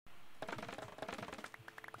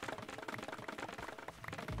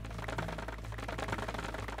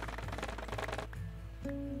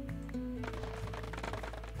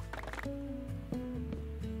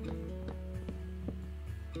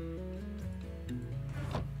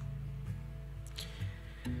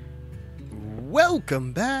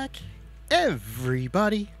Welcome back,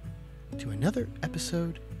 everybody, to another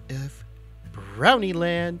episode of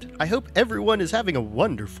BrownieLand. I hope everyone is having a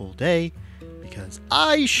wonderful day, because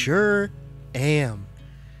I sure am.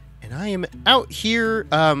 And I am out here.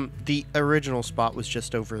 The original spot was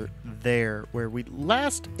just over there where we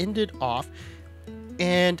last ended off.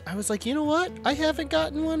 And I was like, you know what? I haven't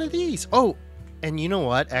gotten one of these. Oh, and you know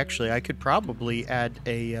what? Actually, I could probably add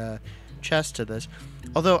a chest to this.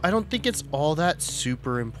 Although I don't think it's all that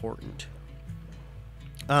super important.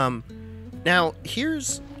 Now,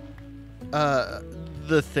 here's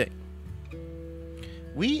the thing.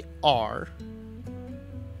 We are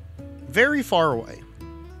very far away.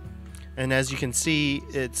 And as you can see,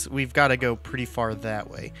 we've got to go pretty far that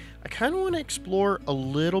way. I kind of want to explore a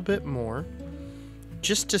little bit more,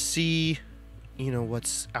 just to see, you know,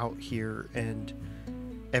 what's out here and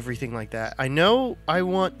everything like that. I know I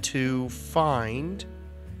want to find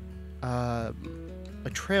a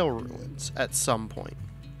trail ruins at some point.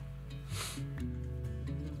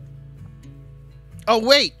 Oh,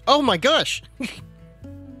 wait! Oh my gosh!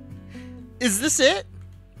 Is this it?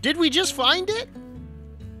 Did we just find it?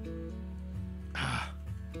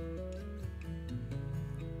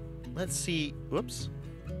 Let's see. Whoops.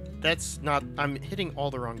 That's not... I'm hitting all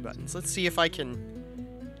the wrong buttons. Let's see if I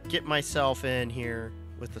can get myself in here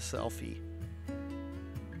with the selfie.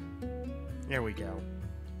 There we go.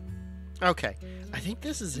 Okay. I think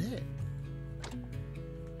this is it.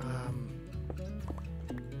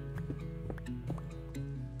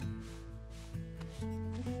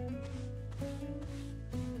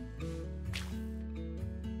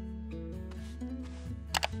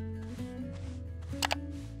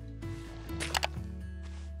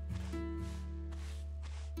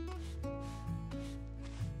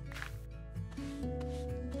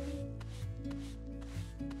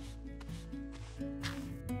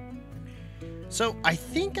 So I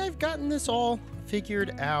think I've gotten this all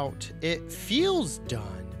figured out. It feels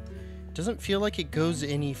done. Doesn't feel like it goes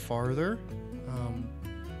any farther.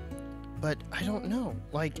 But I don't know.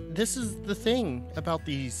 Like, this is the thing about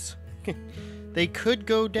these. They could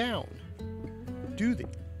go down. Do they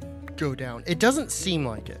go down? It doesn't seem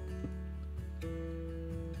like it.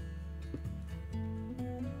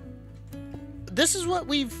 This is what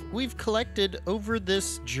we've collected over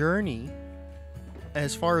this journey,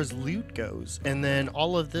 as far as loot goes, and then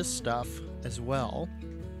all of this stuff as well,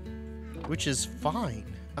 which is fine.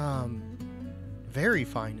 Very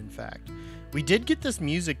fine, in fact. We did get this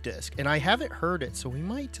music disc, and I haven't heard it, so we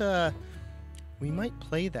might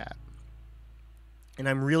play that. And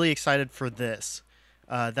I'm really excited for this.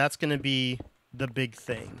 That's going to be the big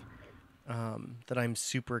thing that I'm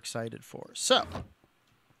super excited for. So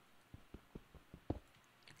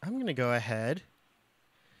I'm going to go ahead.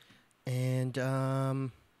 And,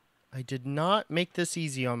 I did not make this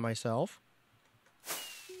easy on myself.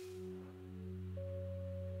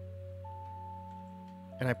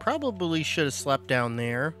 And I probably should have slept down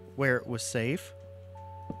there where it was safe.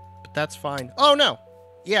 But that's fine. Oh, no!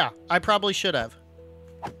 Yeah, I probably should have.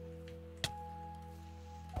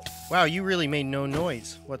 Wow, you really made no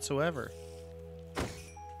noise whatsoever.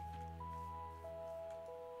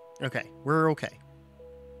 Okay, we're okay.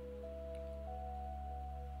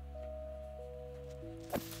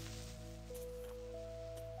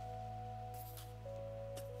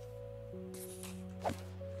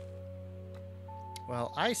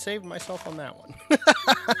 Well, I saved myself on that one.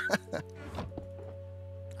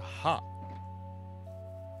 Aha.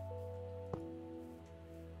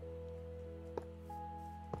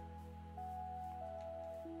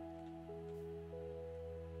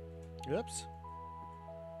 Oops.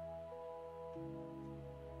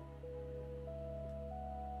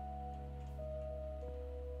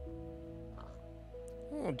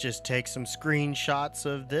 We'll just take some screenshots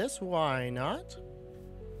of this. Why not?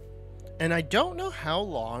 And I don't know how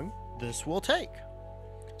long this will take.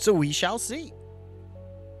 So we shall see.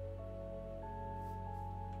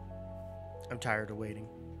 I'm tired of waiting.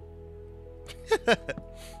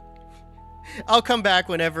 I'll come back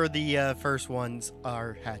whenever the first ones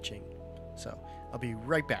are hatching. So I'll be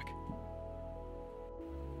right back.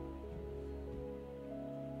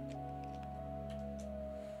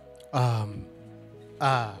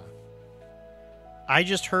 I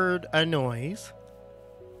just heard a noise.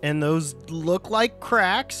 And those look like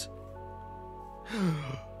cracks.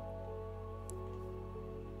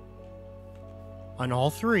 On all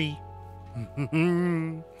three.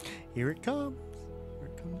 Here it comes. Here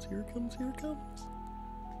it comes, here it comes, here it comes.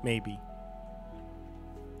 Maybe.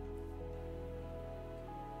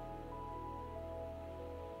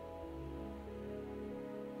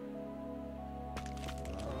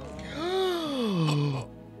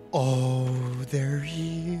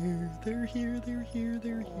 here, they're here,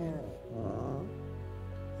 they're here.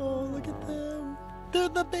 Oh, look at them. They're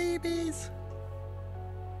the babies.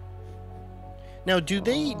 Now, do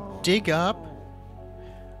they dig up?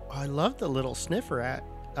 Oh, I love the little sniffer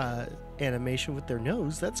animation with their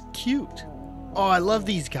nose. That's cute. Oh, I love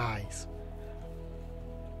these guys.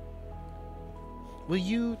 Will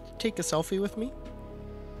you take a selfie with me?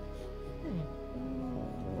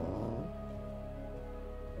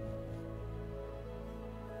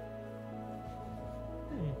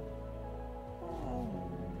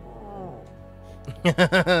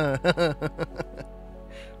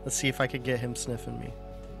 Let's see if I can get him sniffing me.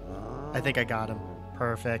 I think I got him.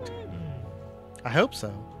 Perfect. I hope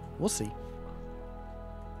so. We'll see.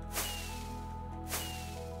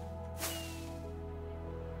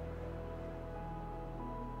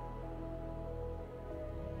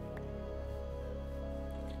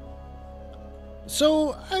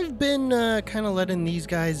 So I've been kind of letting these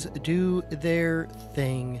guys do their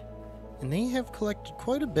thing, and they have collected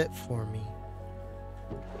quite a bit for me.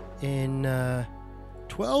 In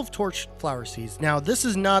 12 torch flower seeds. Now, this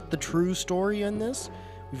is not the true story in this.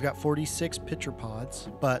 We've got 46 pitcher pods,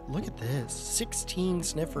 but look at this, 16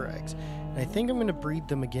 sniffer eggs. And I think I'm going to breed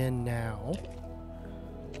them again now,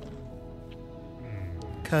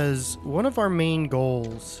 because one of our main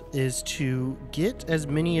goals is to get as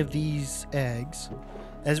many of these eggs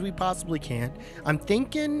as we possibly can. I'm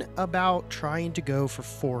thinking about trying to go for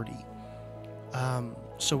 40.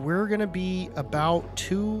 So we're going to be about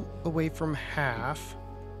 2 away from half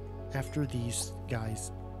after these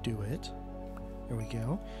guys do it. There we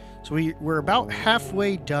go. So we're about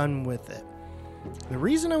halfway done with it. The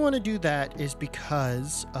reason I want to do that is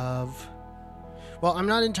because of, well, I'm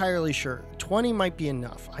not entirely sure. 20 might be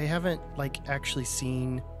enough. I haven't actually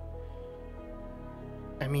seen.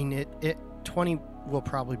 I mean, 20 will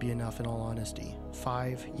probably be enough in all honesty.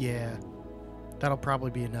 5, yeah, that'll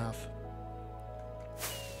probably be enough.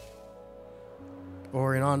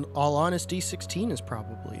 Or in all honesty, 16 is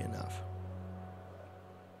probably enough.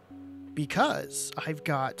 Because I've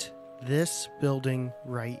got this building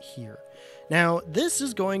right here. Now, this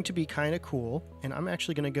is going to be kind of cool, and I'm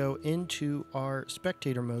actually going to go into our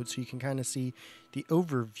spectator mode so you can kind of see the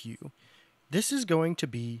overview. This is going to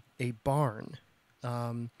be a barn.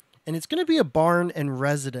 And it's going to be a barn and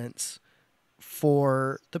residence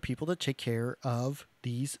for the people that take care of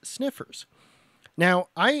these sniffers. Now,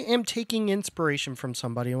 I am taking inspiration from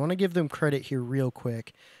somebody. I want to give them credit here real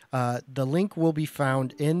quick. The link will be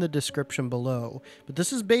found in the description below. But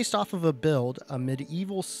this is based off of a build, a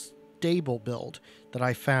medieval stable build that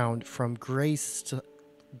I found from Grayson,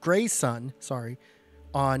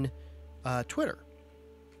 on Twitter.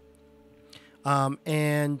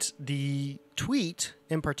 And the tweet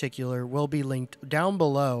in particular will be linked down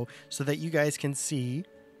below so that you guys can see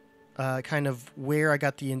kind of where I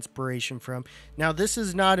got the inspiration from. Now, this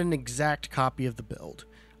is not an exact copy of the build.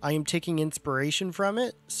 I am taking inspiration from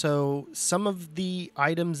it, so some of the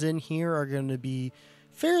items in here are going to be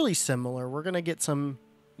fairly similar. We're going to get some,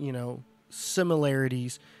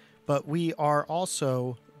 similarities, but we are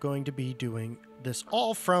also going to be doing this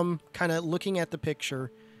all from kind of looking at the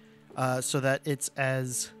picture so that it's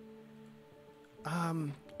as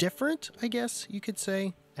different, I guess you could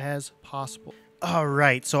say, as possible. All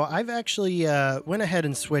right, so I've actually went ahead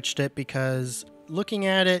and switched it because looking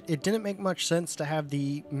at it, it didn't make much sense to have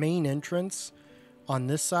the main entrance on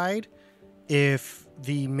this side if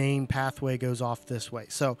the main pathway goes off this way.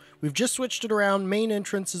 So we've just switched it around. Main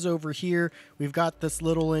entrance is over here. We've got this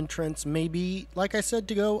little entrance, maybe, like I said,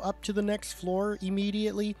 to go up to the next floor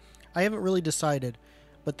immediately. I haven't really decided,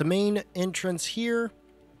 but the main entrance here,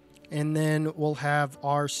 and then we'll have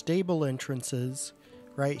our stable entrances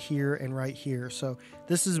right here and right here. So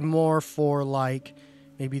this is more for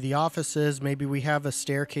maybe the offices. Maybe we have a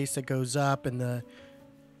staircase that goes up, and the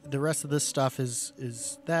rest of this stuff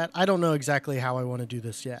is that. I don't know exactly how I want to do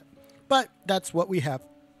this yet, but that's what we have.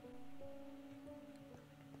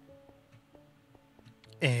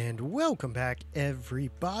 And welcome back,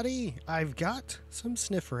 everybody. I've got some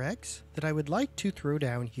sniffer eggs that I would like to throw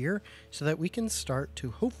down here so that we can start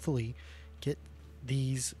to hopefully get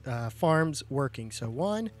these farms working. So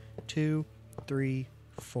 1, 2, 3,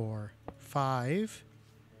 4, 5.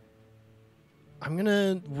 I'm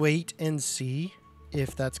gonna wait and see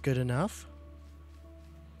if that's good enough.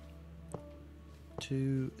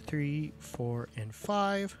 2, 3, 4, and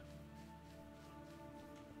 5.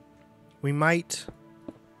 We might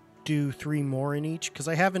do 3 more in each because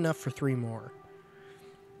I have enough for 3 more.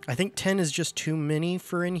 I think 10 is just too many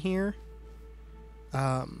for in here.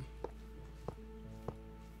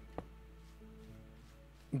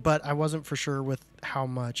 But I wasn't for sure with how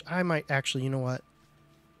much. I might actually, you know what?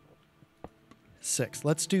 6.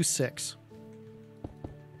 Let's do 6.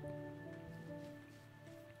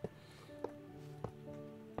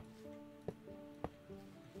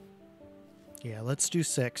 Yeah, let's do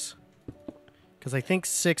 6. Because I think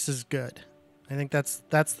 6 is good. I think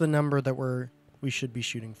that's the number that we should be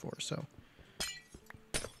shooting for. So,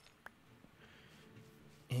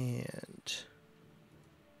 and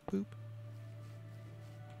boop.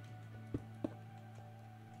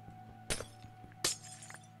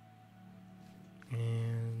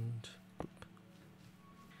 And boop.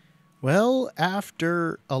 Well,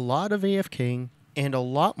 after a lot of AFKing and a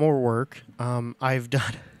lot more work, I've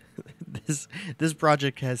done this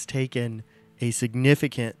project has taken a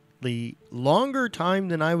significantly longer time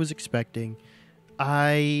than I was expecting.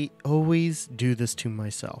 I always do this to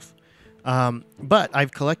myself. But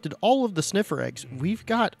I've collected all of the sniffer eggs. We've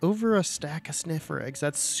got over a stack of sniffer eggs.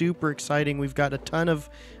 That's super exciting. We've got a ton of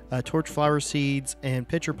torch flower seeds and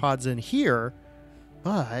pitcher pods in here.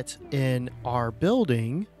 But in our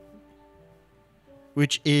building,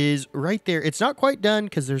 which is right there, it's not quite done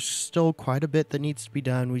because there's still quite a bit that needs to be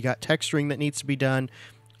done. We got texturing that needs to be done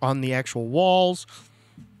on the actual walls.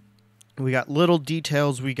 We got little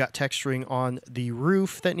details. We got texturing on the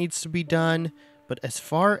roof that needs to be done. But as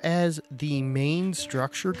far as the main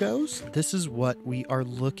structure goes, this is what we are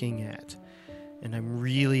looking at. And I'm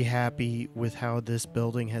really happy with how this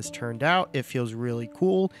building has turned out. It feels really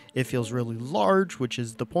cool. It feels really large, which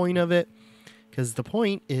is the point of it. Because the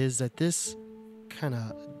point is that this kind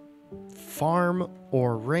of farm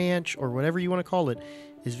or ranch or whatever you want to call it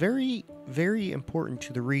is very, very important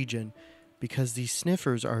to the region because these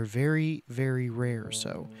sniffers are very, very rare.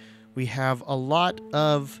 So we have a lot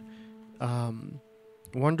of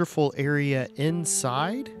wonderful area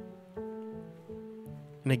inside.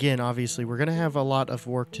 And again, obviously, we're going to have a lot of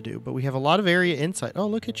work to do, but we have a lot of area inside. Oh,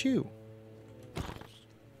 look at you.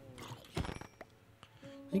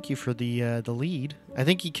 Thank you for the lead. I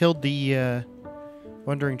think he killed the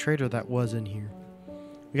wandering trader that was in here.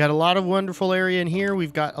 We got a lot of wonderful area in here.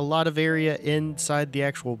 We've got a lot of area inside the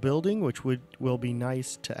actual building, which will be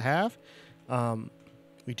nice to have.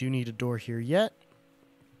 We do need a door here yet.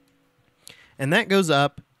 And that goes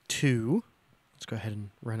up to, let's go ahead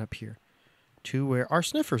and run up here, to where our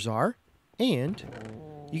sniffers are. And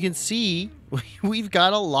you can see we've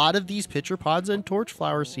got a lot of these pitcher pods and torch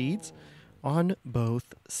flower seeds on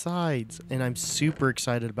both sides. And I'm super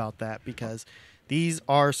excited about that because these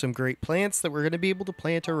are some great plants that we're going to be able to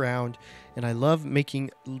plant around. And I love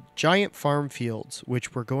making giant farm fields,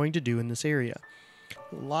 which we're going to do in this area.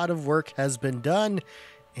 A lot of work has been done.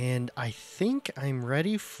 And I think I'm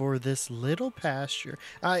ready for this little pasture.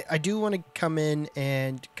 I do want to come in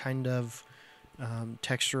and kind of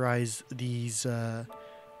texturize these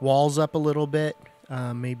walls up a little bit.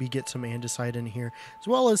 Maybe get some andesite in here, as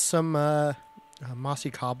well as some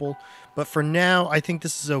mossy cobble. But for now, I think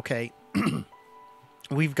this is okay.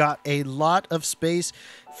 We've got a lot of space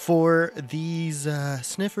for these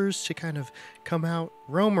sniffers to kind of come out,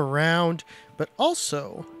 roam around, but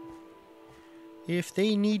also, if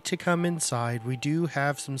they need to come inside, we do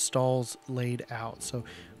have some stalls laid out. So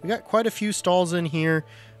we got quite a few stalls in here,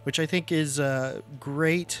 which I think is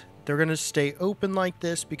great. They're going to stay open like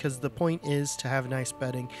this because the point is to have nice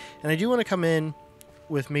bedding. And I do want to come in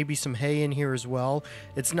with maybe some hay in here as well.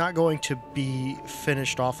 It's not going to be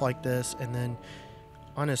finished off like this. And then,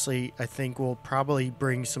 honestly, I think we'll probably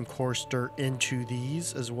bring some coarse dirt into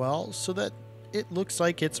these as well so that it looks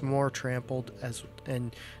like it's more trampled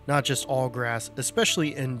and not just all grass, especially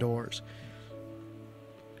indoors.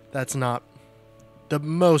 That's not the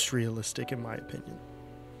most realistic in my opinion.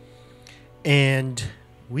 And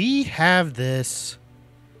we have this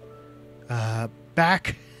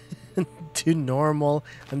back to normal.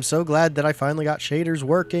 I'm so glad that I finally got shaders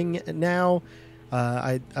working now.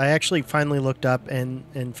 I actually finally looked up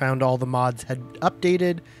and found all the mods had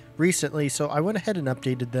updated recently, so I went ahead and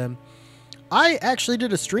updated them. I actually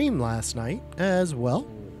did a stream last night as well,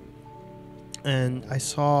 and I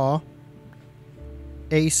saw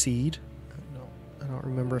a seed. I don't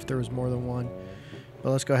remember if there was more than one,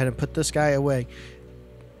 but let's go ahead and put this guy away.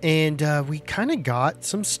 And we kind of got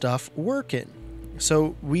some stuff working.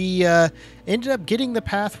 So we ended up getting the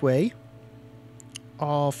pathway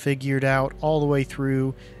all figured out all the way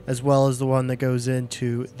through, as well as the one that goes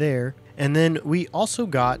into there. And then we also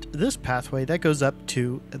got this pathway that goes up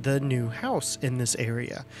to the new house in this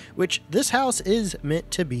area, which this house is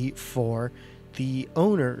meant to be for the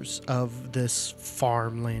owners of this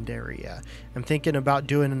farmland area. I'm thinking about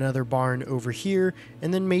doing another barn over here,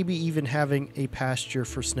 and then maybe even having a pasture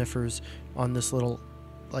for sniffers on this little,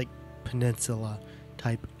 like, peninsula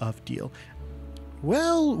type of deal.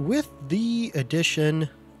 Well, with the addition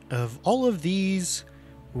of all of these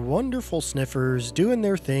wonderful sniffers doing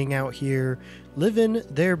their thing out here, living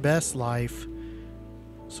their best life.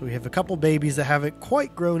 So we have a couple babies that haven't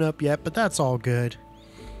quite grown up yet, but that's all good.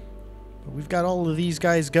 But we've got all of these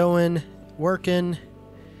guys going, working.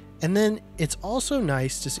 And then it's also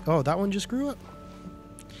nice to see... Oh, that one just grew up.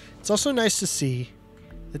 It's also nice to see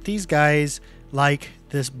that these guys like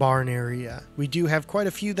this barn area. We do have quite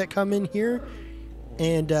a few that come in here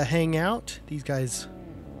and hang out. These guys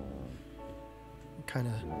are kind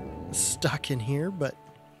of stuck in here, but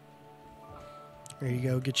there you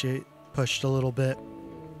go. Get you pushed a little bit.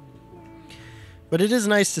 But it is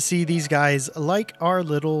nice to see these guys like our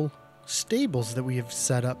little stables that we have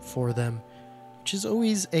set up for them, which is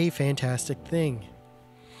always a fantastic thing.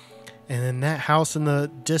 And then that house in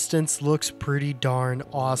the distance looks pretty darn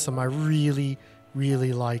awesome. I really,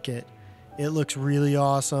 really like it. It looks really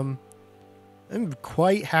awesome. I'm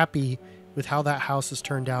quite happy with how that house has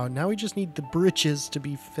turned out. Now we just need the bridges to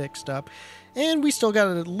be fixed up. And we still got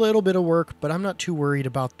a little bit of work, but I'm not too worried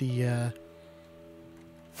about the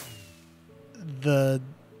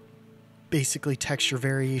basically texture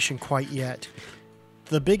variation quite yet.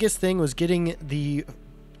 The biggest thing was getting the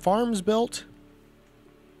farms built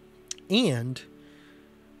and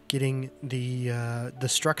getting the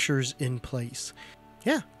structures in place.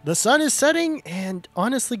 Yeah, the sun is setting, and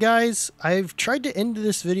honestly, guys, I've tried to end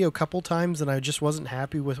this video a couple times, and I just wasn't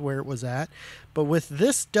happy with where it was at. But with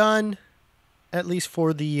this done, at least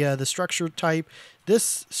for the structure type,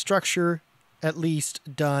 this structure at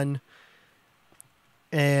least done,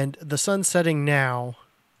 and the sun setting now,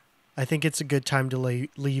 I think it's a good time to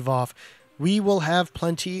leave off. We will have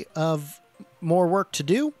plenty of more work to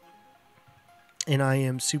do, and I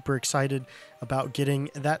am super excited about getting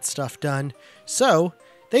that stuff done. So,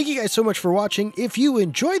 thank you guys so much for watching. If you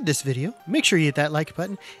enjoyed this video, make sure you hit that like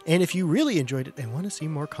button. And if you really enjoyed it and want to see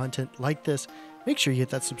more content like this, make sure you hit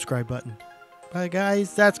that subscribe button. Bye,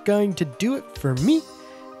 guys. That's going to do it for me.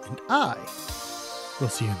 And I will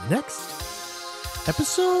see you in the next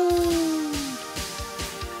episode.